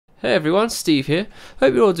Hey everyone, Steve here.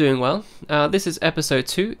 Hope you're all doing well. This is episode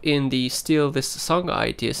 2 in the Steal This Song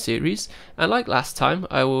Idea series, and like last time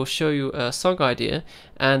I will show you a song idea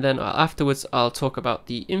and then afterwards I'll talk about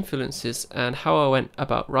the influences and how I went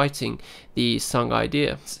about writing the song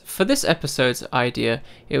idea. For this episode's idea,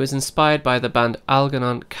 it was inspired by the band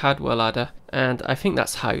Algernon Cadwallader, and I think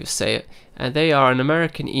that's how you say it, and they are an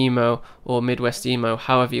American emo or Midwest emo,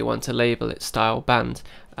 however you want to label it, style band.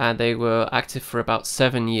 And they were active for about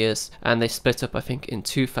 7 years, and they split up I think in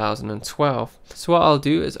 2012. So what I'll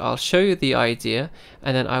do is I'll show you the idea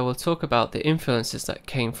and then I will talk about the influences that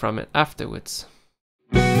came from it afterwards.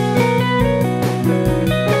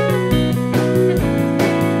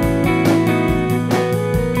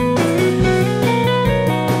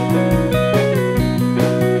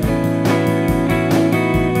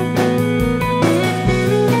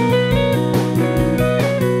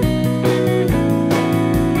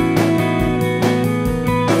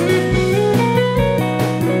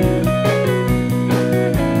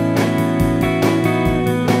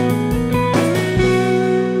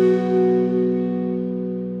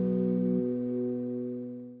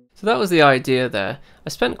 So that was the idea there. I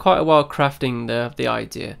spent quite a while crafting the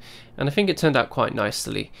idea, and I think it turned out quite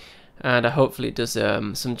nicely, and hopefully it does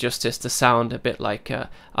some justice to sound a bit like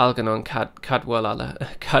Algernon Cadwallader.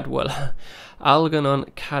 Algernon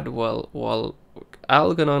Cadwallader.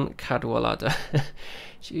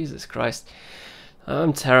 Jesus Christ,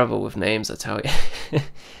 I'm terrible with names, I tell you.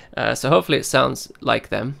 So hopefully it sounds like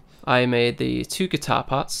them. I made the 2 guitar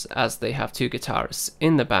parts as they have 2 guitarists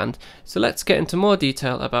in the band, so let's get into more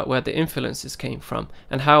detail about where the influences came from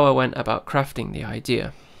and how I went about crafting the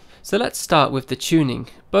idea. So let's start with the tuning.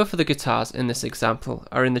 Both of the guitars in this example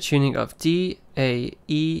are in the tuning of D, A,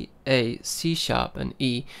 E, A, C sharp and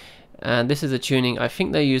E, and this is a tuning I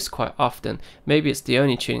think they use quite often. Maybe it's the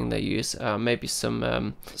only tuning they use, maybe some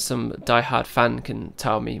diehard fan can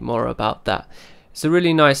tell me more about that. It's a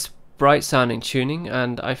really nice bright sounding tuning,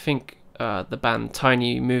 and I think the band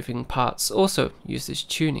Tiny Moving Parts also use this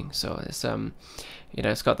tuning, so it's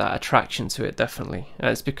it's got that attraction to it definitely, and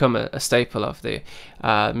it's become a staple of the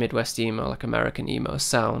Midwest emo, like American emo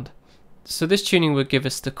sound. So this tuning would give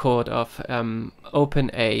us the chord of open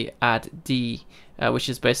A, add D, which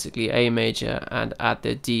is basically A major, and add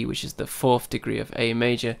the D, which is the 4th degree of A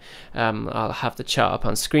major. I'll have the chart up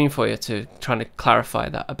on screen for you to try to clarify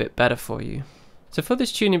that a bit better for you. So for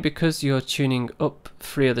this tuning, because you're tuning up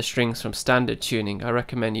 3 of the strings from standard tuning, I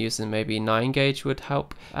recommend using maybe 9 gauge would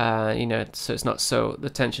help, so it's not so, the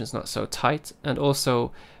tension's not so tight, and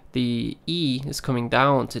also the E is coming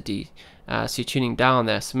down to D, so you're tuning down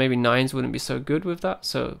there, so maybe 9s wouldn't be so good with that,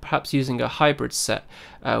 so perhaps using a hybrid set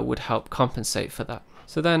would help compensate for that.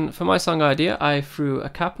 So then for my song idea, I threw a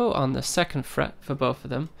capo on the 2nd fret for both of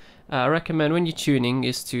them. I recommend when you're tuning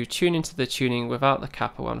is to tune into the tuning without the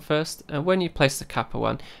capo on first, and when you place the capo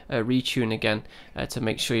on, retune again to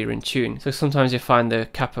make sure you're in tune. So sometimes you find the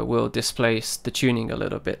capo will displace the tuning a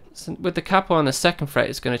little bit. So with the capo on the 2nd fret,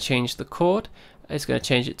 it's going to change the chord. It's going to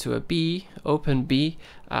change it to a B, open B,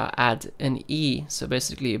 add an E, so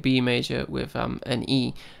basically a B major with an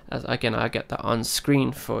E. As again, I get that on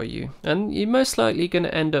screen for you, and you're most likely going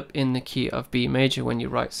to end up in the key of B major when you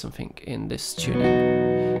write something in this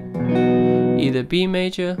tuning. Either B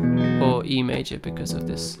major or E major because of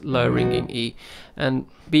this low ringing E, and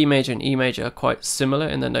B major and E major are quite similar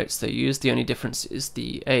in the notes they use. The only difference is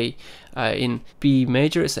the A. In B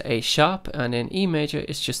major it's an A sharp, and in E major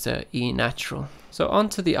it's just a E natural. So on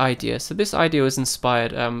to the idea. So this idea was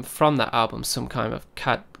inspired from that album, Some Kind of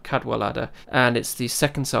Cadwallader, and it's the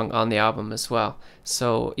 2nd song on the album as well.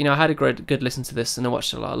 So I had a good listen to this, and I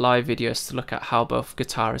watched a lot of live videos to look at how both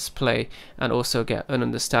guitarists play and also get an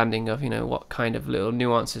understanding of what kind of little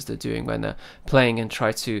nuances they're doing when they're playing, and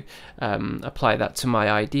try to apply that to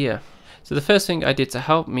my idea. So the first thing I did to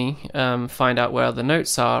help me find out where the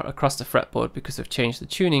notes are across the fretboard, because I've changed the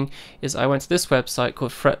tuning, is I went to this website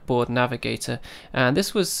called Fretboard Navigator, and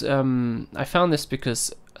this was I found this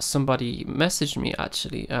because somebody messaged me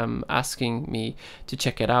actually asking me to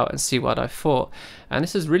check it out and see what I thought, and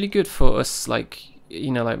this is really good for us like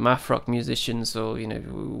math rock musicians, or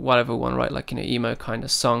whatever one write like emo kind of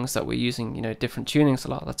songs that we're using different tunings a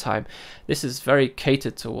lot of the time. This is very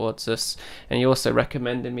catered towards us, and he also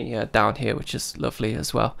recommended me down here, which is lovely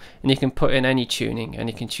as well. And you can put in any tuning, and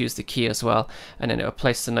you can choose the key as well, and then it'll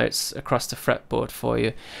place the notes across the fretboard for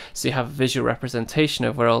you, so you have a visual representation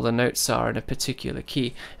of where all the notes are in a particular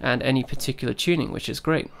key and any particular tuning, which is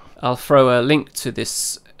great. I'll throw a link to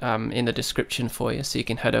this in the description for you, so you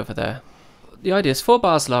can head over there. the idea is 4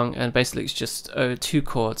 bars long, and basically it's just 2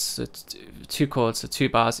 chords, so 2 chords, so 2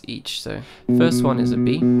 bars each. So first one is a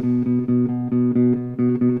B.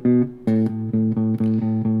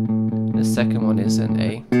 The second one is an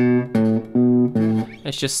A.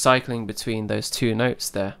 It's just cycling between those 2 notes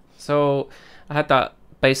there. So I had that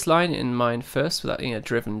bass line in mind first with that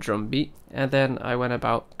driven drum beat, and then I went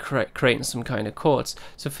about creating some kind of chords.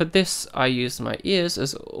 So for this I used my ears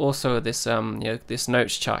as also this this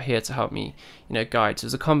notes chart here to help me guide. So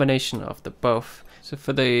it's a combination of the both. So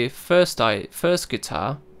for the first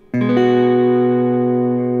guitar,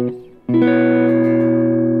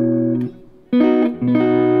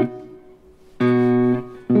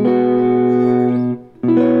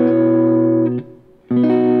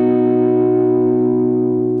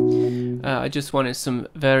 I just wanted some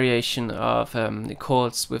variation of the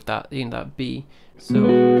chords with that that B. So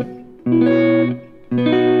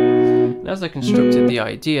as I constructed the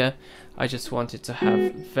idea, I just wanted to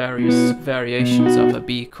have various variations of a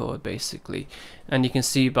B chord basically, and you can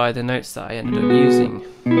see by the notes that I ended up using.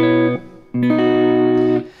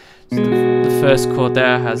 So the first chord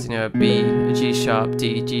there has a B, a G sharp,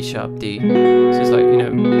 D, G sharp, D. So it's like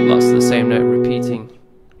lots of the same note repeating,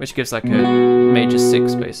 which gives like a major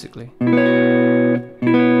 6 basically.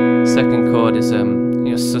 Second chord is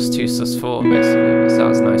sus2, sus4 basically. It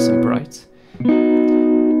sounds nice and bright.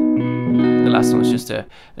 The last one's just a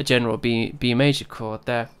general B major chord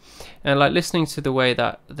there. And like listening to the way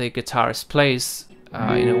that the guitarist plays,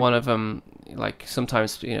 one of them like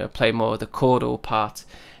sometimes play more of the chordal part,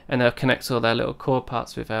 and they'll connect all their little chord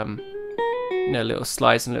parts with little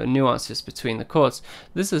slides and little nuances between the chords.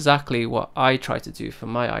 This is exactly what I try to do for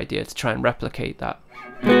my idea, to try and replicate that.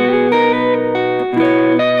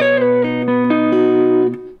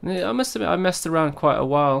 I must admit I messed around quite a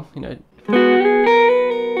while. I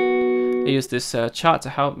used this chart to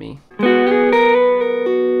help me,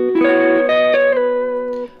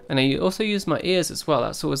 and I also use my ears as well.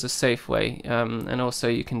 That's always a safe way, and also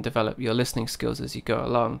you can develop your listening skills as you go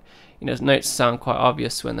along. Notes sound quite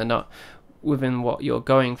obvious when they're not within what you're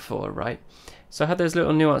going for, right? So I had those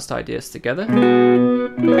little nuanced ideas together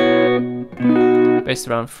based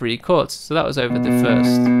around 3 chords. So that was over the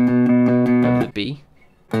first, over the B.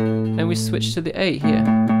 Then we switched to the A here.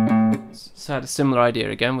 So I had a similar idea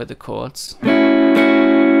again with the chords.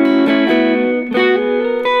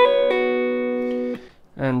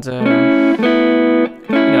 And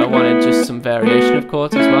I wanted just some variation of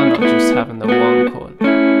chords as well, not just having the one chord.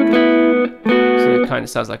 So it kind of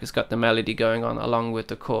sounds like it's got the melody going on along with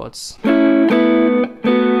the chords.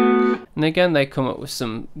 And again, they come up with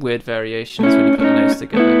some weird variations when you put the notes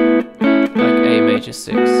together, like A major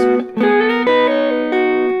 6.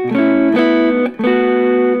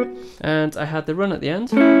 And I had the run at the end.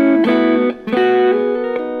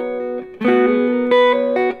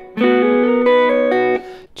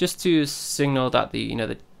 Just to signal that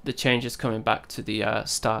the change is coming back to the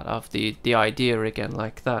start of the idea again,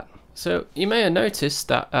 like that. So you may have noticed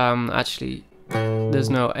that actually there's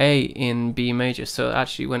no A in B major, so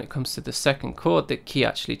actually when it comes to the second chord, the key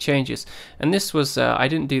actually changes. And this was, I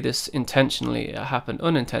didn't do this intentionally, it happened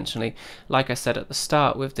unintentionally. Like I said at the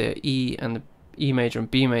start, with the E and the E major and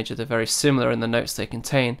B major, they're very similar in the notes they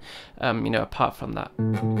contain, apart from that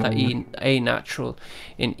A natural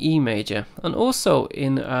in E major. And also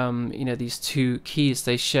in these 2 keys,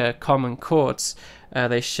 they share common chords.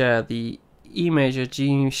 They share the E major,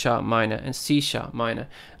 G sharp minor, and C sharp minor.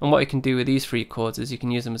 And what you can do with these 3 chords is you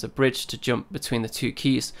can use them as a bridge to jump between the 2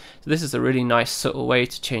 keys. So this is a really nice subtle way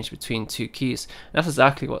to change between 2 keys. And that's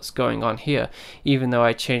exactly what's going on here. Even though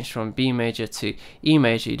I changed from B major to E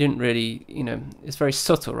major, you didn't really, it's very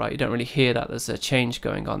subtle, right? You don't really hear that there's a change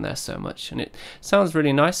going on there so much. And it sounds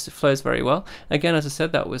really nice, it flows very well. Again, as I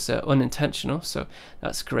said, that was unintentional, so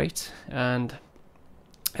that's great. And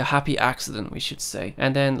a happy accident, we should say.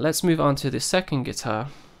 And then let's move on to the second guitar.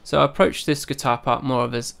 So I approached this guitar part more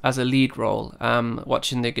of as a lead role.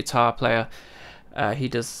 Watching the guitar player, he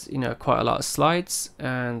does quite a lot of slides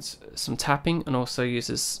and some tapping, and also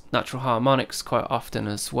uses natural harmonics quite often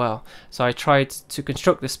as well. So I tried to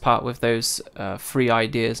construct this part with those 3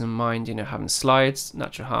 ideas in mind, having slides,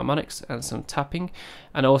 natural harmonics, and some tapping,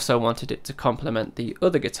 and also wanted it to complement the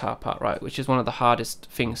other guitar part, right, which is one of the hardest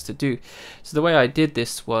things to do. So the way I did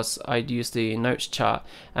this was I'd use the notes chart,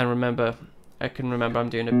 and I can remember I'm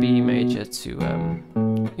doing a B major to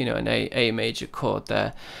an A major chord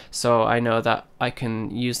there, so I know that I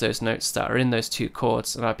can use those notes that are in those 2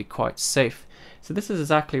 chords and I'd be quite safe. So this is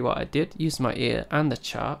exactly what I did, use my ear and the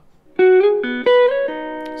chart.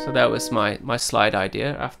 So that was my slide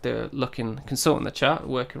idea after consulting the chart,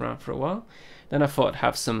 working around for a while. Then I thought I'd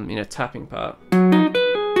have some, you know, tapping part, and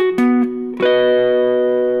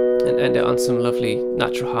end it on some lovely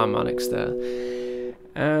natural harmonics there.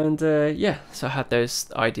 And yeah, so I had those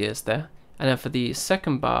ideas there. And then for the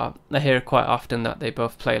second bar, I hear quite often that they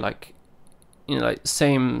both play like, you know, like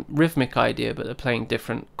same rhythmic idea, but they're playing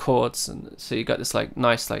different chords, and so you got this like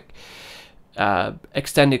nice like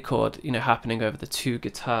extended chord, you know, happening over the two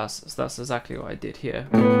guitars. So that's exactly what I did here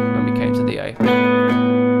when we came to the A.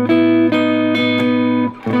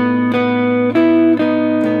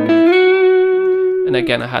 And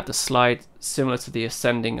again, I had the slide similar to the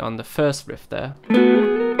ascending on the first riff there.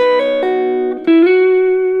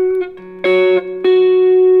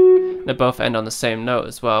 They both end on the same note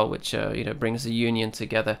as well, which you know, brings the union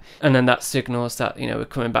together, and then that signals that, you know, we're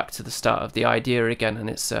coming back to the start of the idea again, and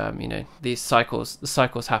it's you know, the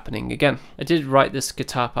cycles happening again. I did write this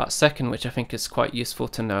guitar part second, which I think is quite useful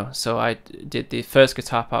to know. So I did the first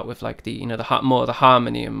guitar part with like the, you know, the more of the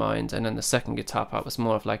harmony in mind, and then the second guitar part was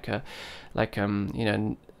more of like a you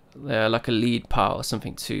know, like a lead part or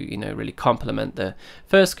something to, you know, really complement the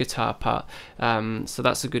first guitar part. So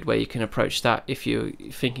that's a good way you can approach that if you're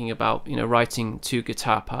thinking about, you know, writing two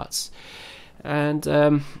guitar parts. And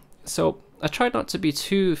so I tried not to be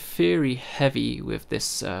too theory heavy with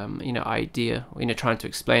this you know, idea, you know, trying to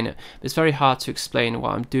explain it. It's very hard to explain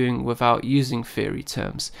what I'm doing without using theory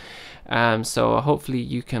terms. So hopefully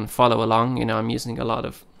you can follow along. You know, I'm using a lot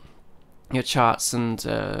of your charts and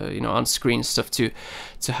you know, on-screen stuff to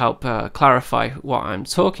help clarify what I'm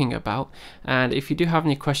talking about. And if you do have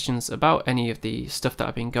any questions about any of the stuff that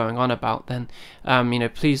I've been going on about, then you know,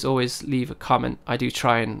 please always leave a comment. I do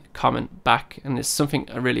try and comment back, and it's something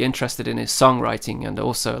I'm really interested in is songwriting, and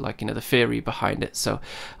also like, you know, the theory behind it. So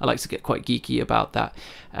I like to get quite geeky about that.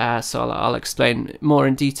 So I'll explain more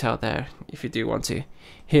in detail there if you do want to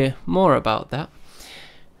hear more about that.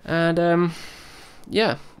 And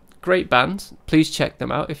yeah, great band. Please check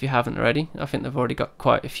them out if you haven't already. I think they've already got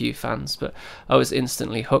quite a few fans, but I was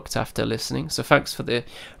instantly hooked after listening. So thanks for the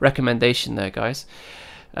recommendation there, guys.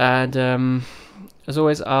 And as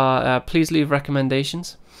always, please leave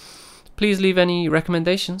recommendations. Please leave any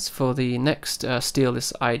recommendations for the next Steal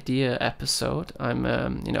This Idea episode. I'm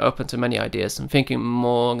you know, open to many ideas. I'm thinking I'm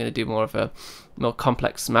going to do more of a more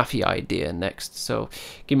complex mathy idea next, so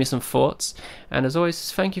give me some thoughts. And as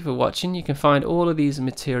always, thank you for watching. You can find all of these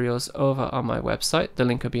materials over on my website. The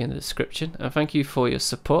link will be in the description. And thank you for your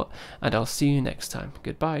support, and I'll see you next time.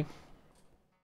 Goodbye.